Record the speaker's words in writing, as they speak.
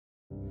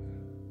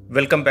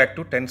Welcome back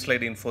to 10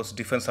 Slide Info's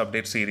Defense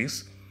Update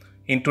series.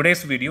 In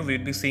today's video,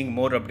 we'll be seeing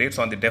more updates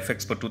on the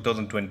DefExpo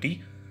 2020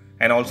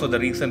 and also the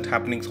recent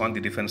happenings on the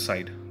defense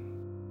side.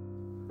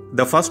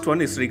 The first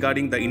one is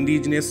regarding the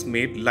Indigenous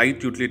made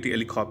light utility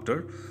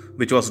helicopter,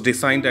 which was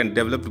designed and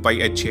developed by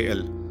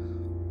HAL.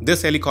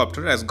 This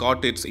helicopter has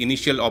got its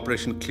initial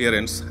operation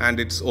clearance and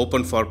it's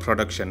open for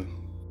production.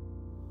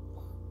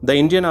 The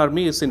Indian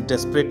Army is in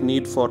desperate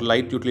need for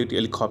light utility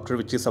helicopter,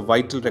 which is a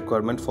vital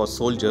requirement for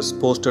soldiers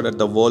posted at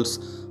the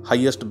world's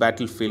highest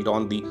battlefield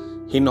on the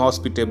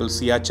inhospitable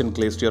Siachen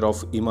Glacier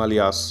of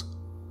Himalayas.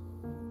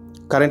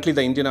 Currently,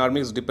 the Indian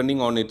Army is depending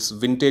on its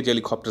vintage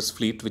helicopters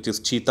fleet, which is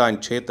Cheetah and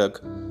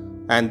Chetak,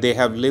 and they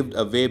have lived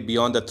a way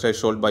beyond the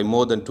threshold by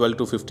more than 12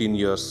 to 15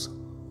 years.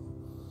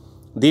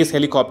 These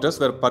helicopters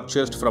were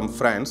purchased from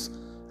France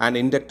and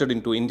inducted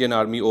into Indian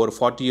Army over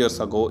 40 years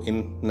ago in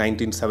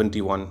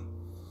 1971.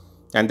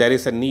 And there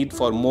is a need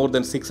for more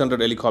than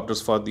 600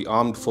 helicopters for the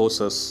armed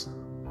forces.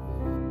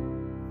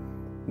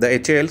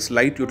 The HAL's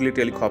light utility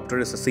helicopter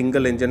is a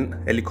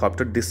single-engine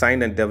helicopter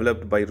designed and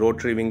developed by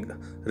Rotary Wing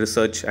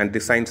Research and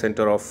Design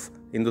Center of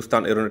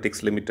Hindustan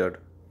Aeronautics Limited.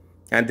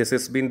 And this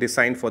has been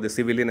designed for the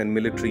civilian and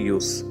military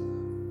use.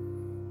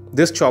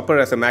 This chopper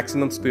has a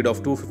maximum speed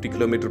of 250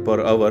 km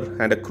per hour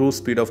and a cruise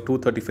speed of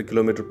 235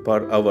 km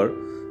per hour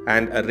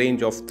and a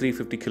range of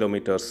 350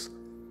 km.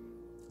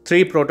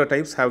 3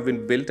 prototypes have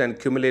been built and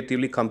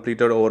cumulatively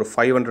completed over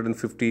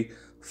 550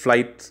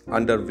 flights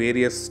under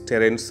various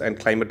terrains and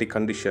climatic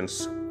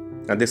conditions.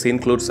 And this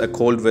includes a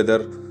cold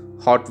weather,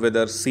 hot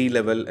weather, sea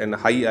level and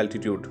high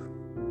altitude.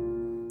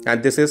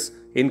 And this is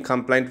in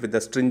compliance with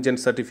the stringent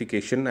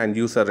certification and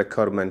user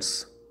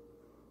requirements.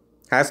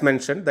 As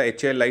mentioned, the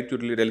HAL light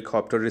utility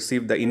helicopter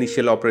received the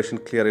initial operation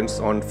clearance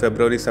on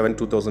February 7,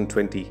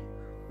 2020.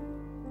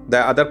 The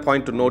other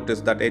point to note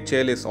is that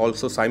HAL is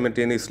also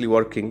simultaneously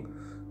working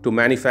to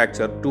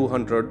manufacture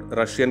 200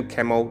 Russian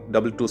Kamov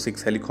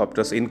Ka-226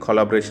 helicopters in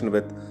collaboration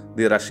with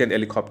the Russian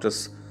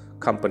Helicopters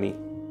Company.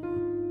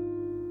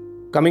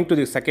 Coming to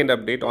the second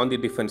update on the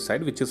defense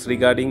side, which is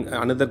regarding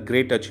another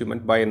great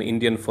achievement by an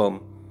Indian firm.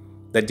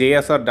 The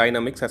JSR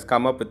Dynamics has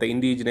come up with the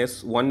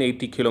Indigenous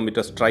 180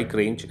 km strike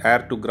range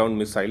air-to-ground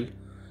missile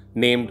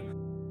named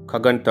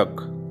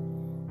Khagantak,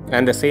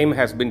 and the same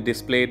has been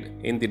displayed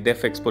in the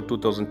DefExpo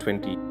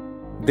 2020.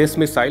 This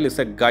missile is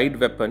a guide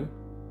weapon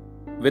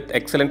with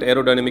excellent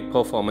aerodynamic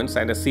performance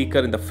and a seeker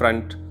in the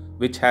front,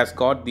 which has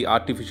got the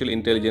artificial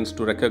intelligence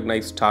to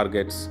recognize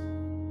targets.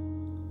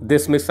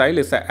 This missile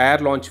is an air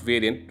launch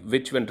variant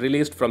which, when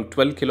released from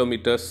 12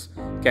 kilometers,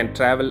 can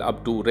travel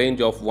up to range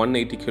of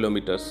 180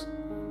 kilometers.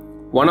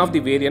 One of the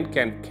variant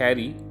can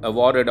carry a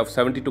warhead of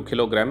 72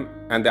 kg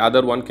and the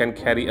other one can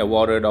carry a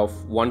warhead of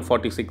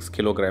 146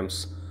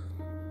 kilograms.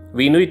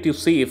 We need to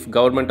see if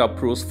government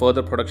approves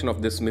further production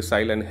of this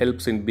missile and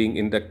helps in being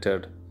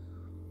inducted.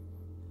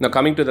 Now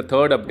coming to the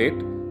third update,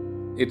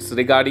 it's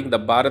regarding the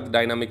Bharat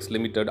Dynamics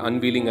Limited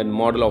unveiling a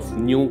model of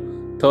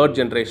new third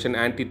generation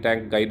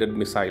anti-tank guided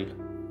missile.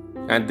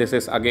 And this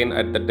is again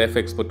at the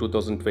DefExpo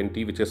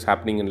 2020, which is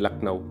happening in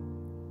Lucknow.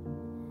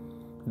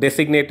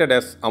 Designated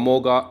as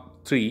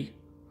Amogha-III,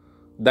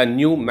 the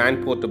new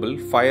man-portable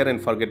fire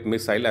and forget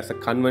missile has a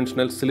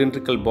conventional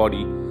cylindrical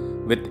body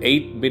with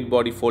 8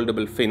 mid-body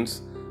foldable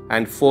fins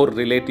and 4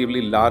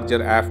 relatively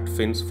larger aft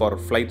fins for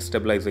flight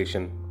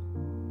stabilization.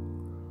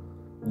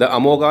 The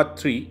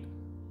Amogha-III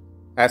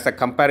has a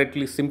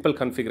comparatively simple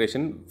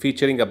configuration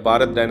featuring a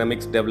Bharat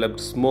Dynamics developed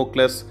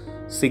smokeless,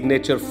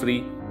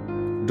 signature-free,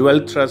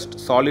 dual-thrust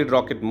solid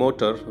rocket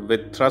motor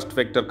with thrust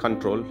vector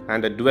control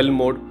and a dual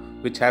mode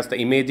which has the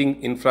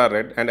imaging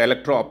infrared and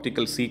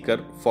electro-optical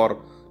seeker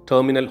for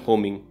terminal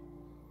homing.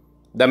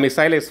 The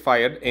missile is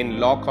fired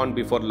in lock-on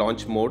before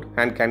launch mode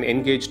and can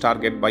engage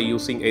target by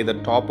using either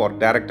top or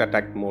direct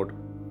attack mode.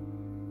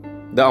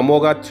 The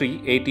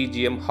Amogha-III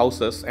ATGM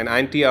houses an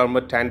anti-armor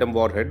tandem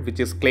warhead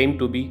which is claimed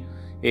to be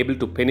able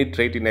to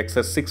penetrate in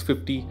excess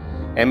 650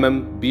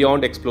 mm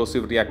beyond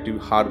explosive reactive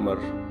armor.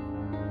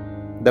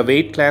 The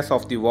weight class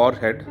of the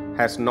warhead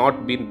has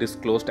not been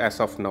disclosed as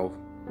of now.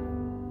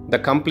 The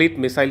complete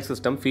missile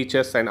system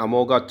features an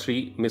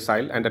Amogha-III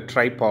missile and a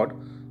tripod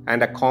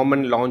and a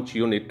common launch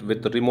unit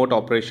with remote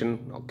operation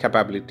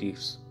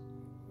capabilities.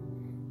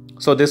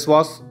 So this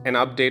was an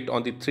update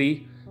on the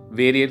 3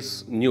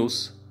 various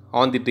news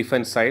on the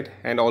defense side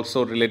and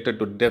also related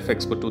to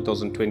DefExpo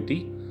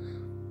 2020.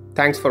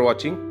 Thanks for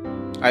watching.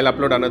 I'll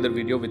upload another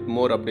video with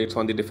more updates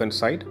on the defense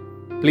side.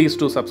 Please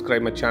do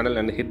subscribe my channel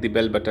and hit the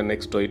bell button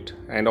next to it,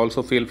 and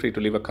also feel free to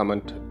leave a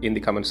comment in the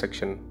comment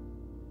section.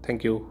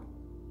 Thank you.